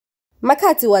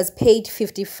MAKHADZI was paid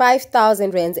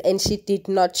 55,000 rands and she did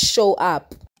not show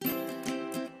up.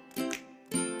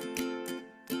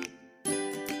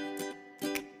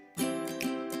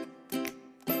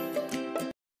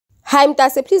 Hi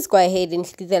Mtase, please go ahead and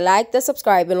click the like, the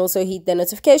subscribe, and also hit the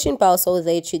notification bell so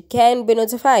that you can be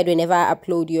notified whenever I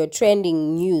upload your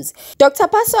trending news. Dr.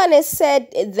 Paswane said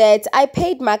that I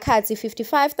paid MAKHADZI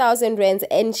 55,000 rands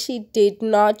and she did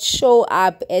not show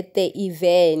up at the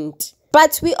event.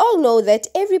 But we all know that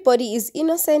everybody is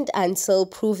innocent until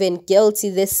proven guilty.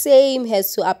 The same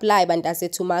has to apply, Bandase,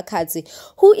 to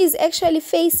MAKHADZI, who is actually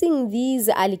facing these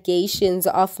allegations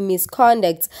of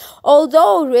misconduct.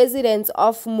 Although residents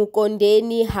of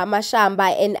Mukondeni,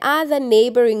 Hamashamba, and other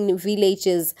neighboring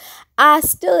villages are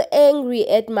still angry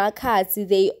at MAKHADZI,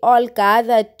 they all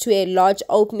gathered to a lodge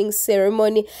opening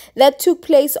ceremony that took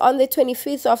place on the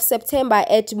 25th of September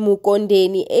at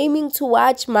Mukondeni, aiming to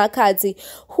watch MAKHADZI,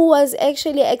 who was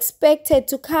actually expected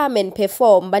to come and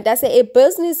perform. But as a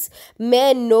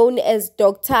businessman known as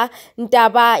Dr.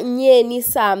 Ndabanyeni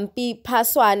Sampi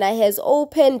Paswana has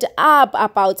opened up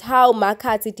about how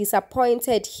MAKHADZI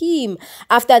disappointed him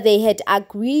after they had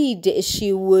agreed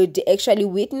she would actually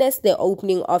witness the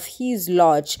opening of his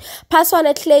lodge.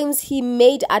 Paswana claims he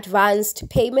made advanced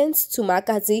payments to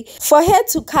MAKHADZI for her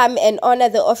to come and honor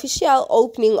the official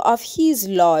opening of his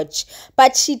lodge,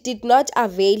 but she did not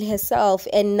avail herself,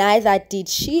 and neither did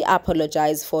she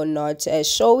apologize for not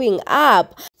showing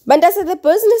up. Bandasa, the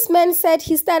businessman, said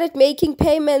he started making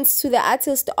payments to the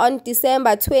artist on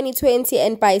December 2020,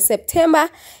 and by September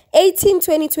 18,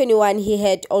 2021, he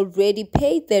had already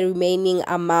paid the remaining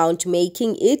amount,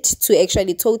 making it to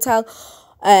actually total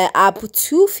up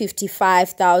to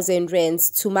 55,000 rands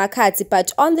to MAKHADZI.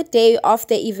 But on the day of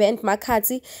the event,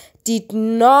 MAKHADZI did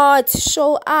not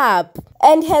show up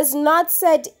and has not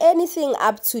said anything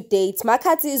up to date.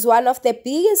 MAKHADZI is one of the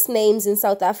biggest names in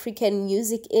South African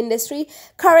music industry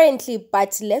currently,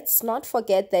 but let's not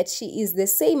forget that she is the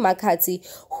same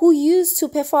MAKHADZI who used to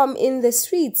perform in the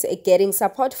streets, getting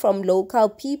support from local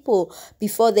people.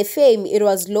 Before the fame, it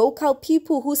was local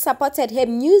people who supported her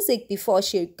music before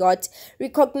she got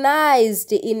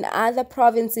recognized in other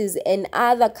provinces and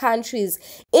other countries.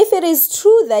 If it is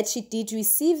true that she did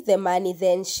receive the money,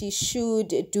 then she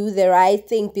should do the right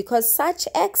thing, because such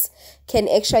acts can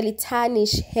actually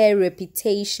tarnish her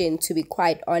reputation, to be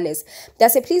quite honest.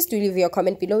 Dase, please do leave your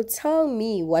comment below. Tell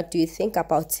me, what do you think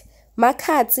about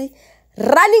MAKHADZI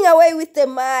running away with the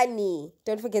money?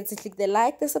 Don't forget to click the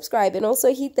like, the subscribe, and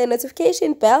also hit the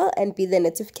notification bell and be the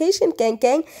notification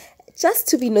gang just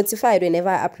to be notified whenever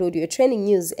I upload your trending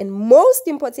news. And most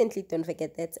importantly, don't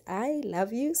forget that I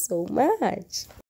love you so much.